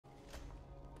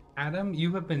Adam,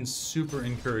 you have been super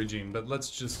encouraging, but let's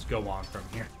just go on from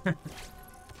here.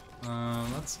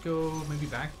 Let's go maybe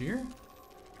back here.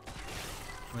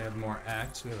 We have more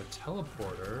X. We have a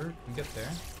teleporter. Can we get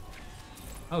there?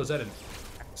 Oh, is that an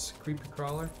X creepy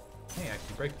crawler? Hey, I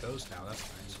can break those now. That's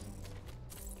nice.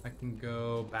 I can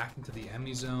go back into the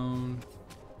E.M.M.I zone.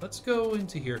 Let's go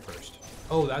into here first.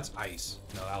 Oh, that's ice.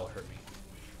 No, that'll hurt me.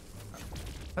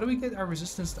 How do we get our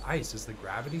resistance to ice? Is the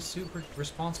gravity suit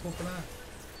responsible for that?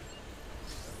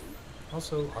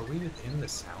 Also, are we within the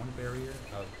sound barrier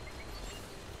of...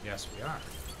 Yes, we are.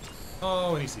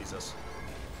 Oh, and he sees us.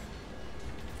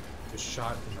 Just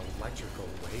shot an electrical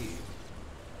wave.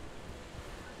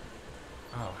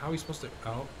 Oh, how are we supposed to...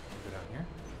 Oh, go down here.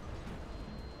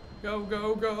 Go,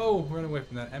 go, go! Run away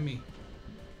from that E.M.M.I.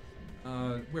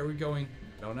 Where are we going?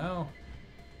 Don't know.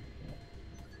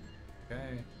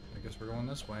 Okay, I guess we're going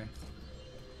this way.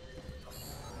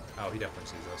 Oh, he definitely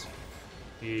sees us.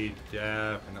 He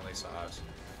definitely saw us.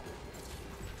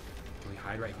 Can we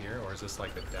hide right here, or is this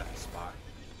like the death spot?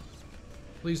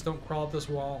 Please don't crawl up this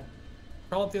wall.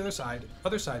 Crawl up the other side.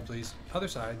 Other side, please. Other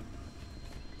side.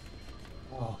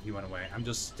 Oh, he went away. I'm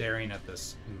just staring at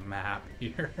this map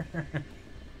here.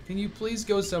 Can you please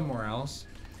go somewhere else?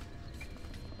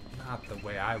 Not the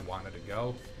way I wanted to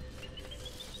go.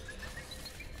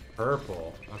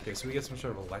 Purple. Okay, so we get some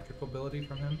sort of electrical ability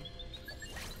from him.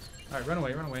 Alright, run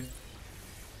away, run away.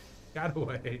 Got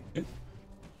away.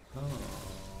 Oh.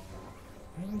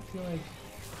 I don't feel like...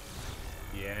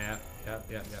 Yeah,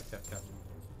 yep.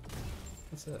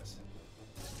 What's this?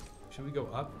 Should we go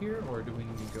up here, or do we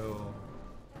need to go...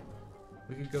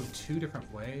 We could go two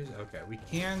different ways. Okay, we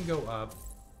can go up.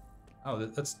 Oh,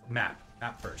 let's map.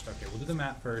 Map first. Okay, we'll do the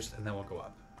map first, and then we'll go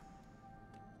up.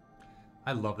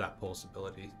 I love that pulse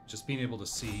ability. Just being able to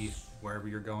see wherever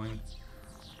you're going.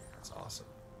 That's awesome.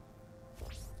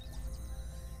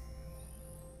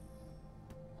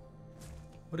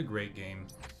 What a great game.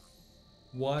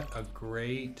 What a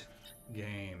great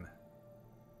game.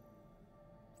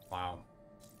 Wow.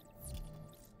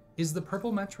 Is the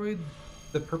purple Metroid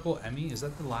the purple E.M.M.I? Is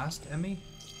that the last E.M.M.I?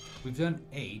 We've done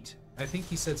 8. I think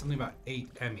he said something about 8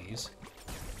 E.M.M.Is.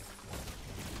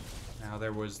 Now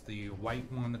there was the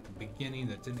white one at the beginning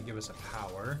that didn't give us a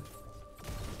power.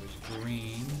 It was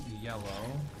green, yellow,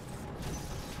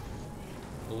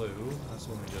 blue. That's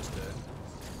the one we just did.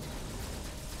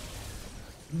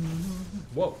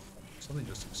 Whoa! Something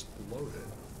just exploded.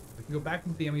 We can go back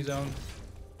into the E.M.M.I zone.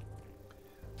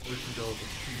 Or we can go over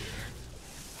here.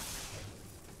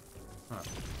 Huh.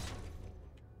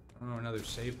 Oh, another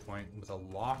save point with a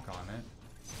lock on it.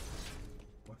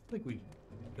 Well, I feel like we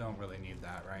don't really need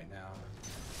that right now.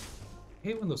 I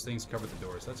hate when those things cover the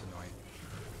doors. That's annoying.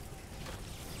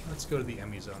 Let's go to the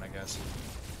E.M.M.I zone, I guess.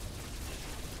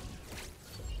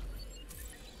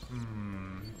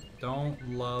 Don't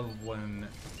love when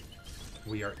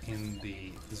we are in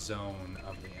the zone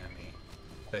of the E.M.M.I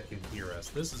that can hear us.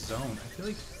 This zone, I feel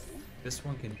like this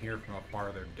one can hear from a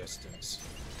farther distance.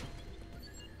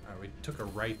 Alright, we took a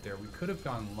right there. We could have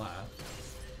gone left.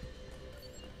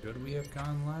 Should we have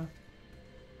gone left?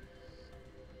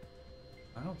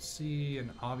 I don't see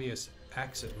an obvious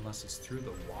exit unless it's through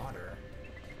the water.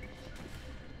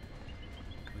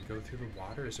 Can we go through the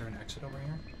water? Is there an exit over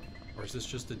here? Or is this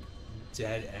just a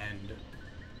dead end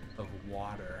of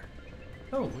water?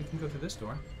 Oh, we can go through this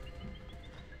door.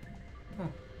 Oh,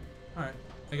 alright.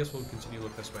 I guess we'll continue to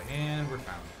look this way. And we're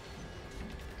found.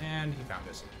 And he found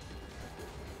us.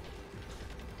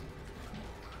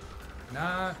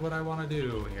 Not what I want to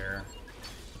do here.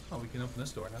 Oh, we can open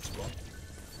this door. That's cool.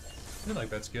 I feel like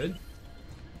that's good.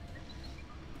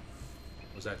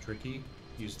 Was that tricky?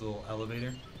 Use the little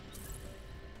elevator.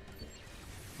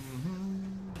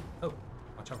 Oh,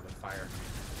 watch out for the fire.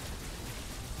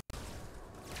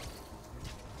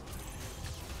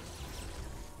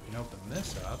 You can open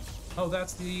this up. Oh,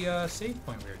 that's the save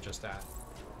point we were just at.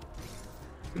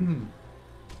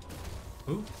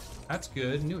 Ooh, that's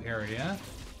good. New area.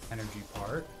 Energy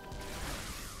part.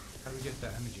 How do we get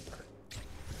that energy part?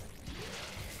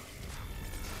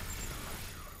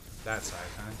 That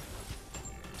side, huh?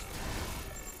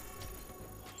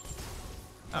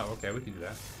 Oh, okay, we can do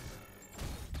that.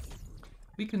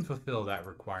 We can fulfill that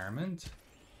requirement.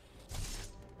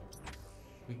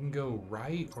 We can go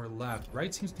right or left.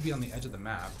 Right seems to be on the edge of the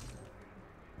map.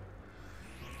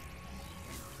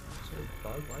 Is there a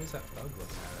bug? Why is that bug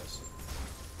looking at us?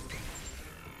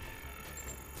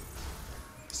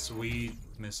 Sweet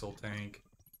missile tank.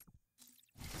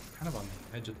 Kind of on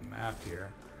the edge of the map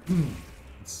here.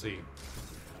 Let's see.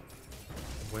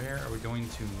 Where are we going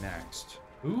to next?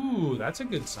 Ooh, that's a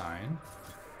good sign.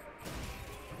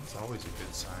 Let's It's always a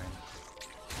good sign.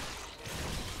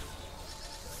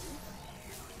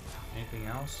 Anything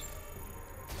else?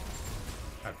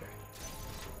 Okay.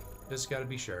 Just gotta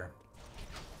be sure.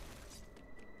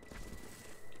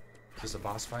 Is this a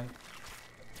boss fight?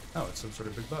 Oh, it's some sort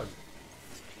of big bug.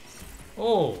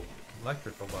 Oh!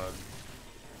 Electrical bug.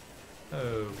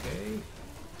 Okay.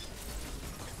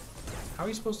 How are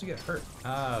you supposed to get hurt?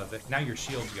 Ah, now your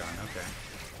shield's gone. Okay.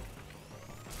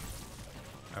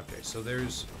 Okay, so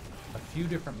there's a few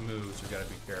different moves we gotta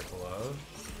be careful of.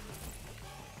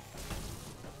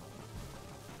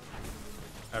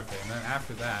 Okay, and then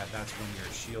after that, that's when your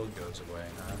shield goes away,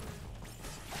 huh?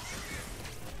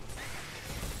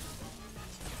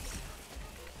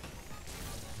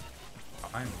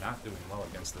 I'm not doing well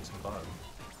against this bug.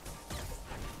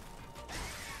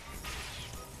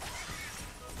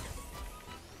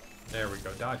 There we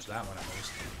go, dodge that one at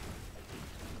least.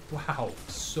 Wow,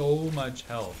 so much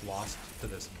health lost to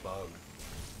this bug.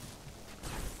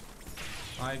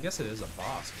 Well, I guess it is a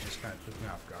boss, it just kind of took me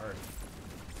off guard.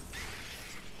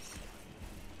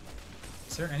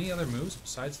 Is there any other moves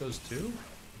besides those two?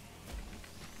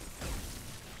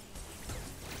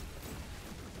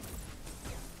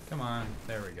 Come on,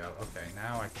 there we go. Okay,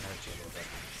 now I can hurt you a little bit.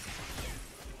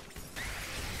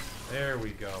 There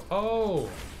we go. Oh!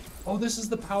 Oh, this is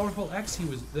the powerful X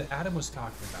that Adam was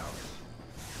talking about.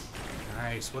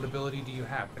 Nice. What ability do you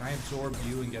have? Can I absorb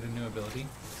you and get a new ability?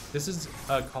 This is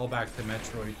a callback to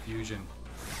Metroid Fusion.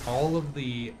 All of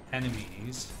the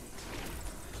enemies,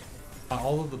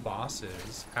 all of the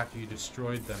bosses, after you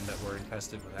destroyed them that were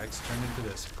infested with X, turned into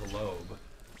this globe.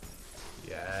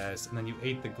 Yes, and then you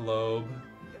ate the globe.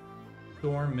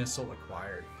 Storm missile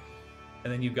acquired.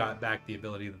 And then you got back the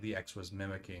ability that the X was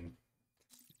mimicking.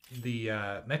 The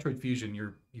Metroid Fusion,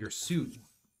 your suit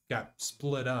got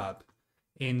split up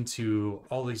into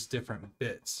all these different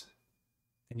bits.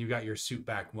 And you got your suit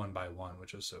back one by one,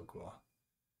 which was so cool.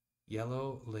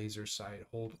 Yellow laser sight,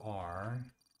 hold R.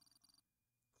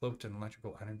 Cloaked in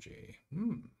electrical energy.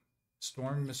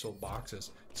 Storm missile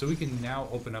boxes. So we can now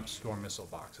open up storm missile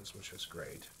boxes, which is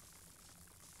great.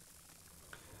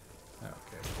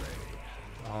 Okay,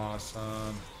 great.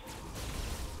 Awesome.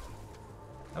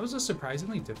 That was a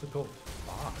surprisingly difficult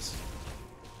boss.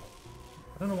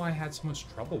 I don't know why I had so much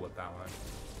trouble with that one.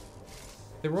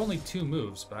 There were only 2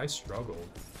 moves, but I struggled.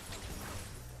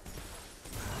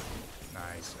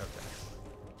 Nice, okay.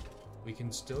 We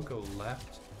can still go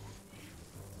left.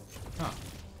 Huh.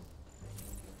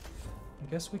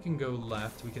 I guess we can go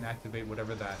left. We can activate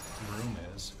whatever that room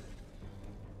is.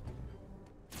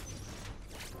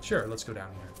 Sure, let's go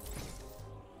down here.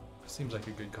 Seems like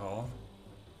a good call.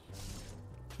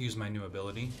 Use my new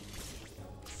ability.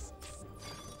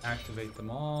 Activate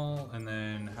them all, and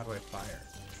then how do I fire?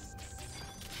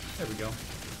 There we go.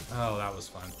 Oh, that was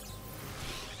fun.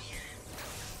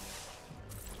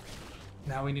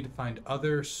 Now we need to find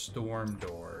other storm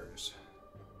doors.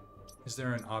 Is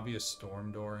there an obvious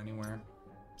storm door anywhere?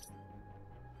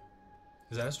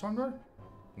 Is that a storm door?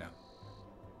 No.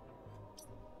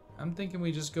 I'm thinking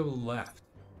we just go left.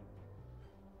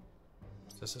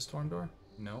 Is this a storm door?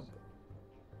 Nope.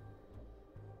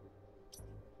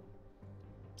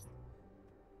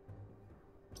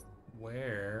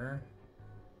 Where?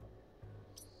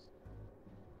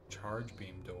 Charge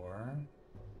beam door.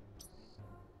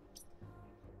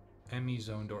 E.M.M.I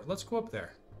zone door. Let's go up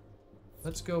there.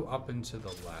 Let's go up and to the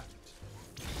left.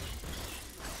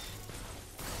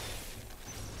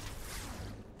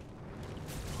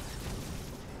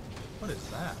 What is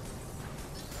that?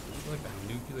 Is it like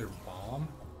a nuclear bomb?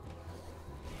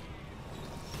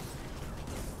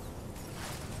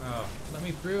 Oh, let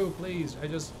me through, please. I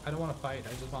don't want to fight.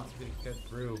 I just want to get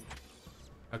through.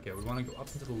 Okay, we want to go up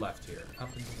and to the left here.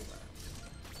 Up and to the left.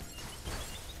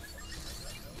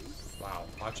 Wow,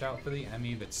 watch out for the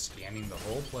E.M.M.I that's scanning the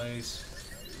whole place.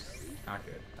 Not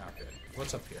good, not good.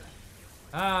 What's up here?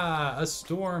 Ah, a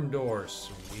storm door.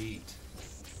 Sweet.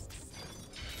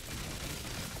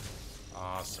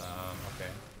 Awesome.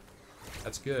 Okay.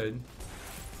 That's good.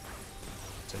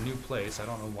 It's a new place. I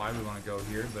don't know why we want to go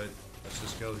here, but let's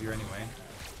just go here anyway.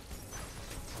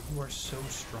 You are so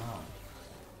strong.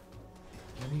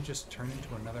 Then you just turn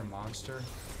into another monster.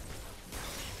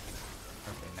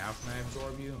 Okay, now can I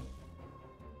absorb you?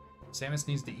 Samus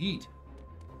needs to eat.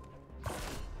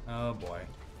 Oh boy.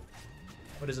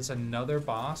 What is this, another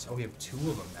boss? Oh, we have 2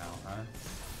 of them now, huh?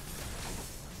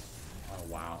 Oh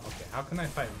wow. Okay, how can I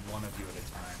fight one of you at a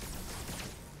time?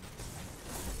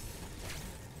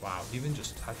 Wow, even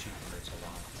just touching hurts a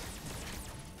lot.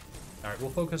 Alright, we'll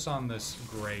focus on this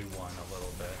gray one a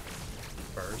little bit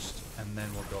first, and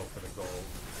then we'll go for the gold.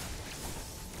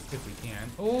 If we can.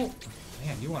 Oh,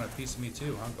 man, you want a piece of me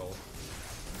too, huh, Gold?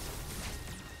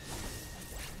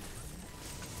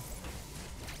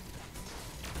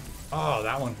 Oh,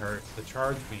 that one hurt. The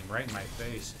charge beam right in my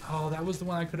face. Oh, that was the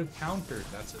one I could have countered.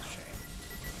 That's a shame.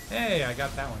 Hey, I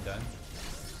got that one done.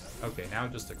 Okay, now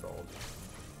just a gold.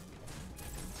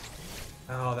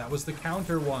 Oh, that was the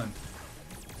counter one.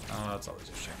 Oh, that's always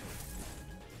a shame.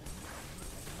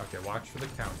 Okay, watch for the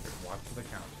counter. Watch for the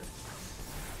counter.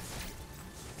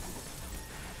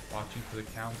 Watching for the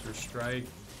counter strike.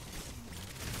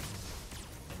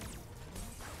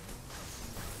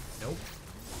 Nope.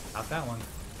 Not that one.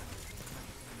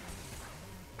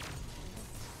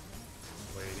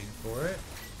 Waiting for it.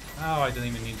 Oh, I didn't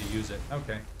even need to use it.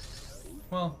 Okay.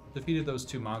 Well, defeated those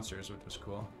two monsters, which was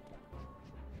cool.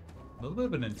 A little bit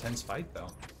of an intense fight, though.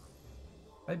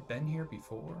 Have I been here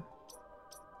before?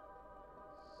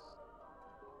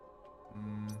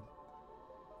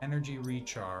 Energy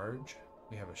recharge.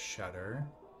 We have a shutter.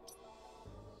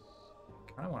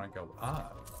 Kind of want to go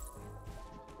up.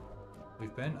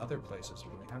 We've been other places,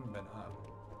 but we haven't been up.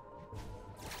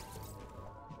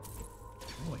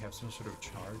 Oh, we have some sort of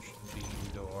charged beam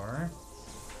door.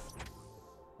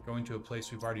 Going to a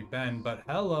place we've already been, but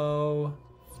hello!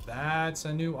 That's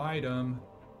a new item.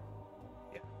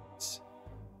 Yes.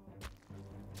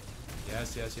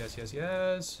 Yes, yes, yes, yes,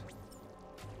 yes.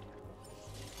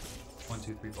 1,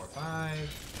 2, 3, 4,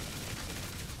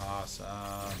 5.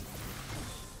 Awesome.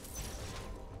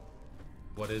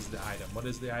 What is the item? What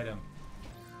is the item?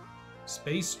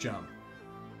 Space jump.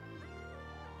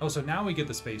 Oh, so now we get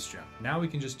the space jump. Now we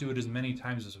can just do it as many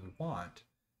times as we want.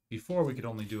 Before, we could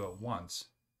only do it once.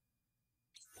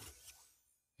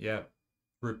 Yep.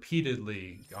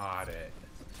 Repeatedly. Got it.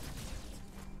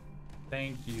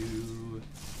 Thank you.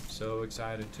 So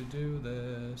excited to do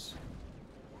this.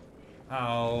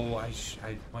 Oh, I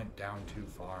went down too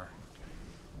far.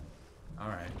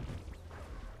 Alright.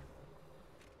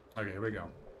 Okay, here we go.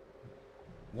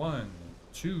 1,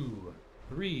 2,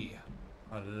 3.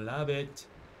 I love it.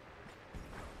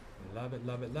 Love it,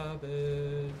 love it, love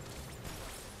it.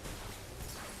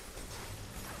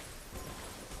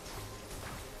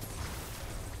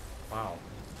 Wow.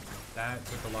 That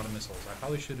took a lot of missiles. I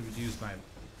probably should have used my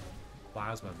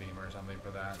plasma beam or something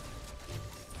for that.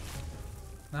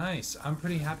 Nice. I'm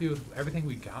pretty happy with everything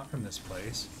we got from this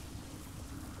place.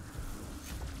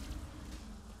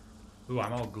 Ooh,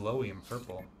 I'm all glowy and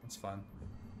purple. That's fun.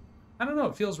 I don't know,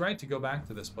 it feels right to go back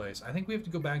to this place. I think we have to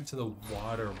go back to the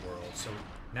water world. So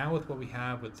now with what we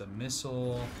have with the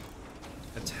missile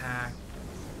attack,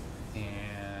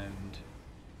 and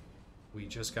we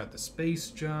just got the space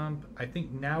jump, I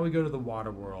think now we go to the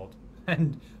water world.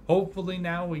 And hopefully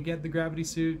now we get the gravity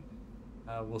suit.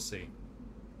 We'll see.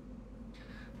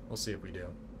 We'll see if we do.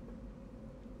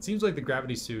 It seems like the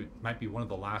gravity suit might be one of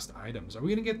the last items. Are we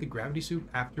gonna get the gravity suit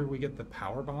after we get the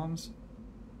power bombs?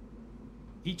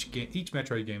 Each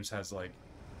Metroid games has like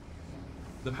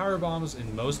the power bombs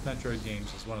in most Metroid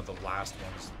games is one of the last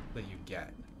ones that you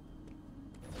get.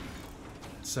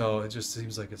 So it just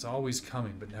seems like it's always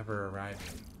coming but never arriving.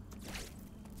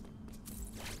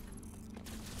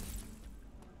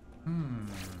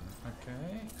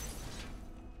 Okay.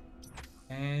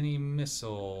 Any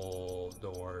missile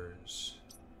doors?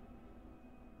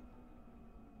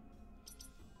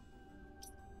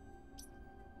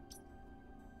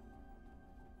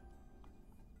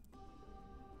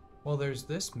 Well, there's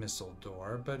this missile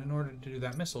door, but in order to do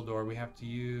that missile door, we have to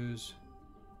use...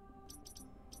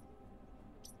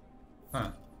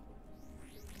 Huh.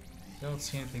 I don't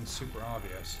see anything super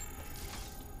obvious.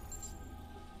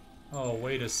 Oh,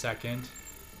 wait a second.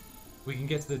 We can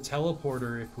get to the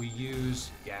teleporter if we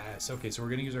use... Yes, okay, so we're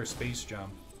gonna use our space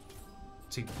jump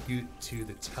to get to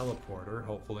the teleporter,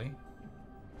 hopefully.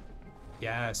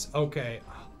 Yes, okay.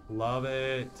 Love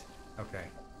it. Okay.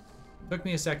 Took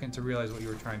me a second to realize what you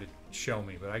were trying to show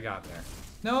me, but I got there.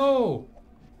 No!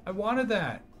 I wanted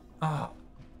that. Oh.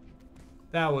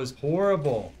 That was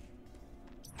horrible.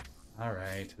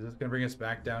 Alright, is this gonna bring us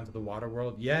back down to the water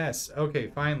world? Yes! Okay,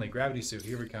 finally, gravity suit,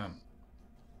 here we come.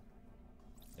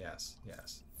 Yes,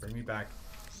 yes. Bring me back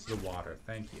to the water,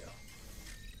 thank you.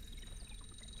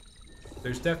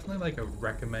 There's definitely like a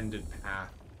recommended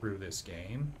path through this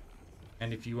game.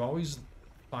 And if you always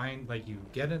find, like, you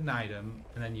get an item,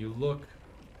 and then you look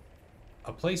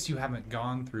a place you haven't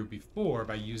gone through before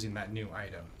by using that new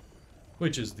item.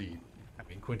 Which is the, I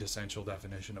mean, quintessential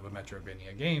definition of a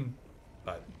Metroidvania game,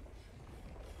 but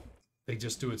they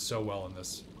just do it so well in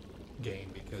this game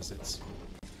because it's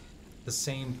the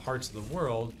same parts of the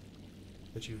world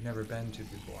that you've never been to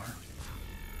before.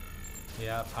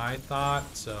 Yep, I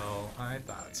thought so. I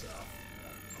thought so.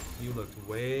 You looked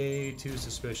way too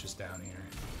suspicious down here.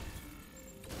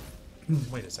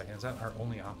 Wait a second, is that our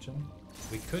only option?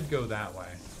 We could go that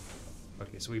way.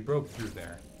 Okay, so we broke through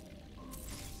there.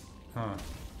 Huh.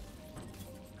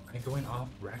 Am I going off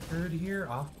record here?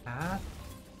 Off path?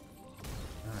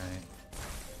 Alright.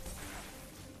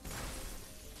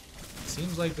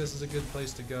 Seems like this is a good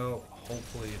place to go.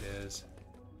 Hopefully it is.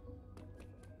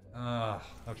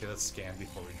 Okay, let's scan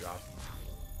before we drop.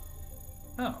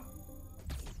 Oh.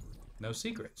 No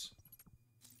secrets.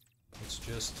 It's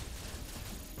just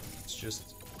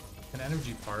an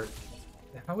energy part.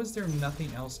 How is there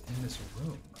nothing else in this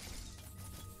room?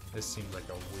 This seems like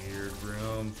a weird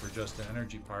room for just an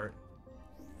energy part.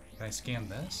 Can I scan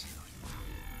this?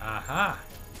 Aha!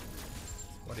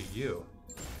 What are you?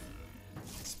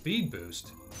 Speed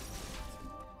boost.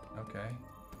 Okay,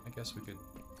 I guess we could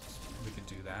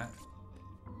do that.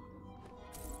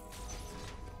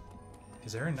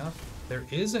 Is there enough? There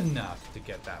is enough to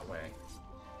get that way.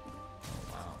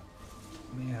 Oh wow.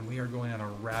 Man, we are going on a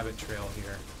rabbit trail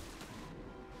here.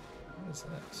 What is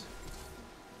this?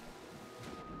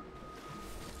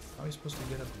 How are we supposed to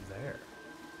get up there?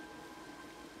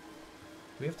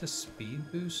 Do we have to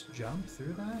speed boost jump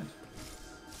through that?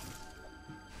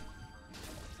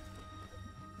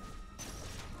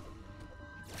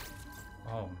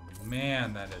 Oh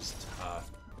man, that is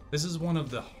tough. This is one of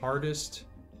the hardest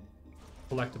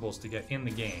collectibles to get in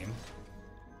the game.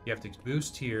 You have to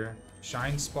boost here,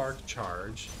 shine, spark,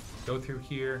 charge, go through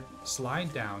here,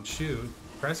 slide down, shoot,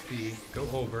 press B, go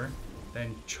over,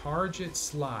 then charge it,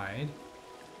 slide,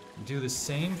 do the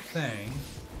same thing,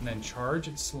 and then charge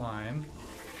it, slime,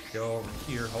 go over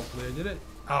here, hopefully I did it.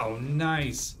 Oh,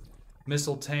 nice!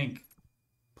 Missile tank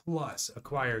plus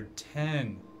acquired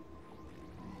 10.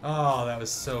 Oh, that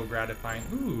was so gratifying.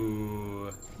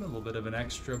 Ooh, a little bit of an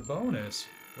extra bonus.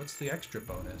 What's the extra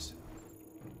bonus?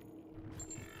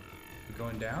 We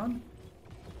going down?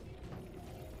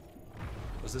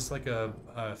 Was this like a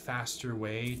faster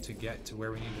way to get to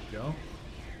where we need to go?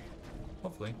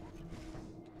 Hopefully.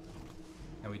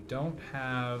 And we don't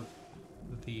have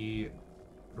the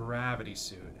gravity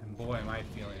suit. And boy, am I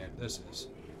feeling it. This is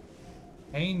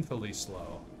painfully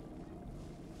slow.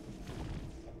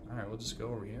 Alright, we'll just go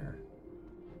over here.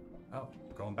 Oh,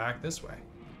 going back this way.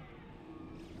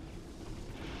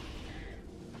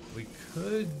 We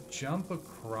could jump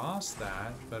across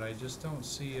that, but I just don't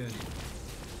see a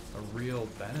real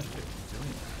benefit in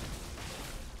doing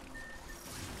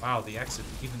that. Wow, the exit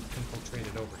even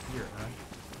infiltrated over here, huh?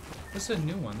 This is a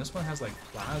new one. This one has like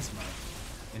plasma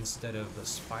instead of the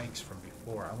spikes from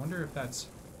before. I wonder if that's...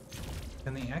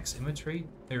 Can the X imitate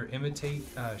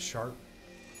sharp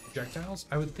projectiles?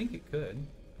 I would think it could.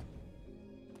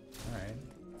 Alright.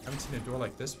 I haven't seen a door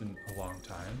like this in a long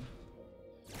time.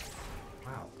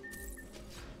 Wow.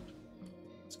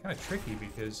 It's kind of tricky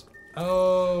because...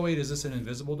 Oh, wait, is this an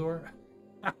invisible door?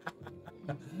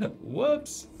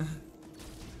 Whoops!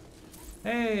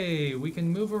 Hey, we can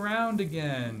move around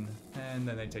again. And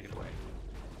then they take it away.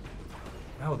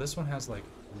 Oh, this one has like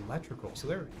electrical.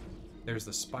 So there's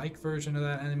the spike version of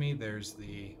that enemy. There's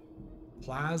the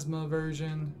plasma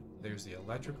version. There's the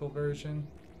electrical version.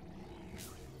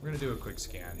 We're gonna do a quick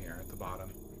scan here at the bottom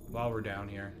while we're down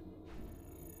here.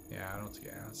 Yeah, I don't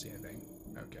see anything.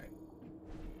 Okay.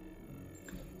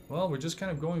 Well, we're just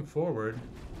kind of going forward.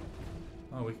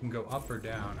 Oh, we can go up or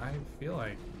down. I feel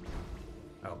like...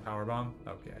 Oh, power bomb?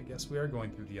 Okay, I guess we are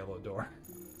going through the yellow door.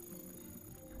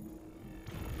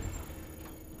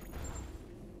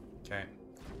 Okay.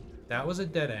 That was a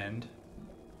dead end.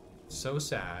 So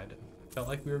sad. Felt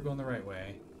like we were going the right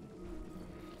way.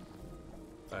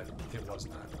 But it was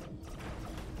not.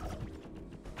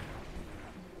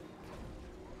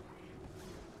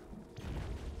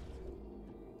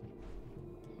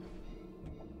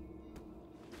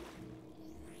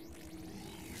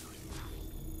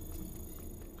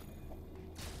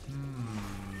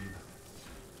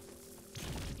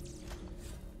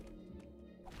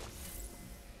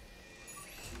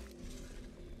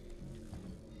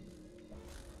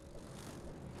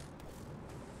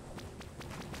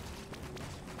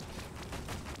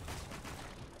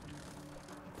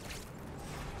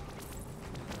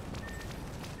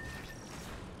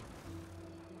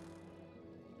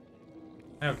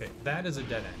 Okay, that is a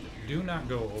dead end. Do not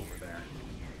go over there.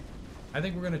 I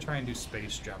think we're going to try and do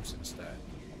space jumps instead.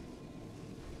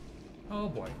 Oh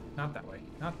boy, not that way,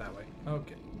 not that way.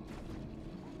 Okay.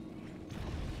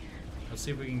 Let's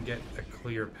see if we can get a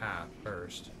clear path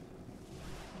first.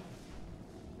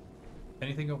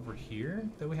 Anything over here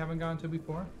that we haven't gone to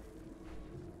before?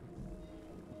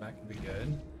 That could be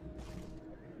good.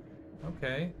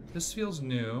 Okay, this feels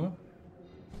new.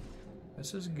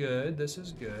 This is good. This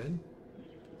is good.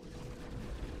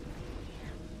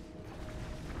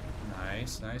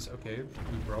 Nice, nice. Okay,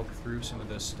 we broke through some of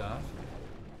this stuff.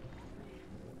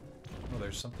 Oh,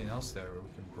 there's something else there we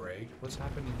can break. What's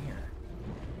happening here?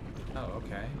 Oh,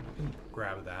 okay. We can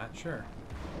grab that, sure.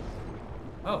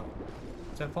 Oh,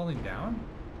 is that falling down?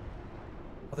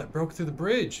 Oh, that broke through the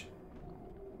bridge.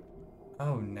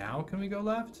 Oh, now can we go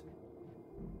left?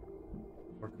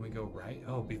 Or can we go right?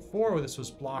 Oh, before this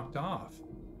was blocked off.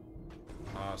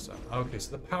 Awesome. Okay,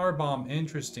 so the power bomb,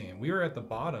 interesting. We were at the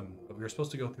bottom, but we were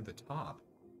supposed to go through the top.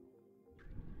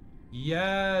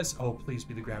 Yes! Oh, please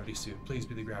be the gravity suit. Please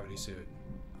be the gravity suit.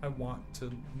 I want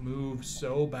to move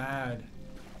so bad.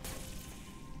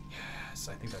 Yes,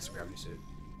 I think that's a gravity suit.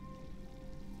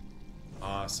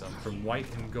 Awesome. From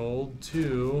white and gold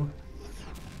to...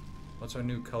 What's our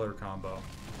new color combo?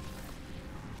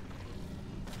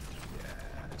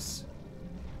 Yes.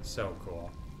 So cool.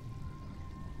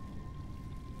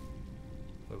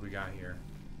 What do we got here?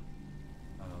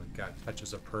 Oh, we got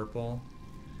touches of purple.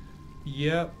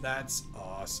 Yep, that's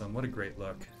awesome. What a great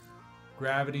look.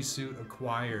 Gravity suit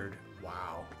acquired.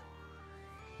 Wow.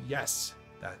 Yes,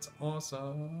 that's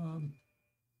awesome.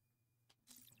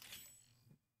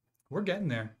 We're getting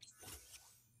there.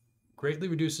 Greatly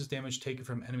reduces damage taken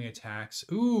from enemy attacks.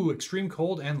 Ooh, extreme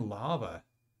cold and lava.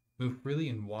 Move freely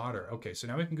in water. Okay, so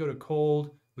now we can go to cold.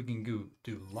 We can go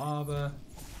do lava.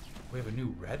 We have a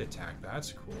new red attack.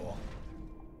 That's cool.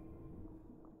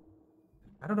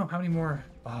 I don't know how many more.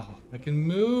 Oh, I can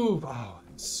move. Oh,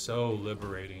 it's so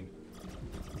liberating.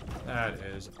 That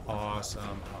is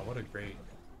awesome. Oh, what a great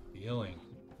feeling.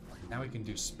 Now we can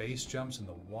do space jumps in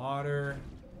the water.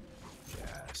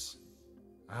 Yes.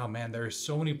 Oh man, there are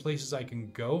so many places I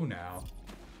can go now.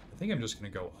 I think I'm just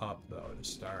gonna go up though to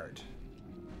start.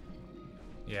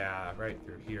 Yeah, right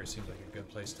through here seems like a good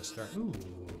place to start. Ooh,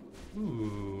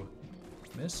 ooh,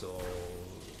 missile,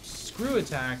 screw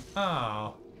attack.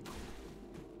 Oh,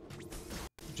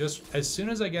 just as soon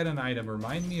as I get an item,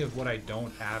 remind me of what I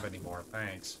don't have anymore.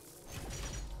 Thanks.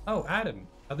 Oh, Adam.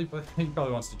 He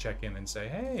probably wants to check in and say,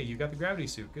 hey, you got the gravity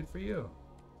suit. Good for you.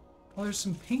 Oh, there's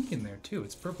some pink in there too.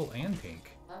 It's purple and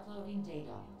pink. Uploading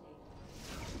data.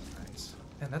 Nice.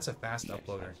 Man, that's a fast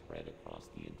uploader. Spread across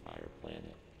the entire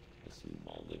planet. Assume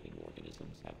all living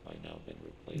organisms have by now been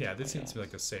replaced. Yeah, this seems to be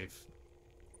like a safe.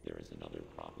 There is another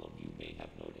problem you may have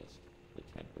noticed. The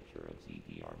temperature of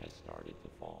ZDR has started to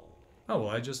fall. Oh,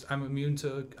 well, I'm immune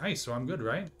to ice, so I'm good,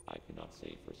 right? I cannot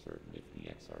say for certain if the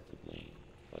X are to blame,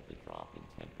 but the drop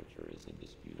in temperature is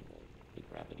indisputable. The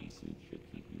gravity suit should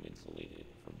keep you insulated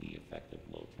from the effect of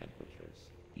low temperatures.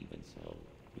 Even so,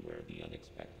 beware the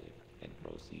unexpected and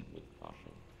proceed with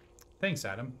caution. Thanks,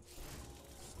 Adam.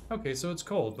 Okay, so it's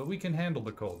cold, but we can handle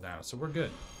the cold now, so we're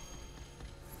good.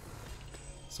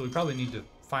 So we probably need to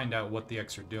find out what the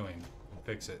X are doing and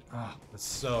fix it. Ah, that's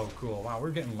so cool. Wow,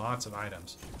 we're getting lots of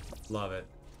items. Love it.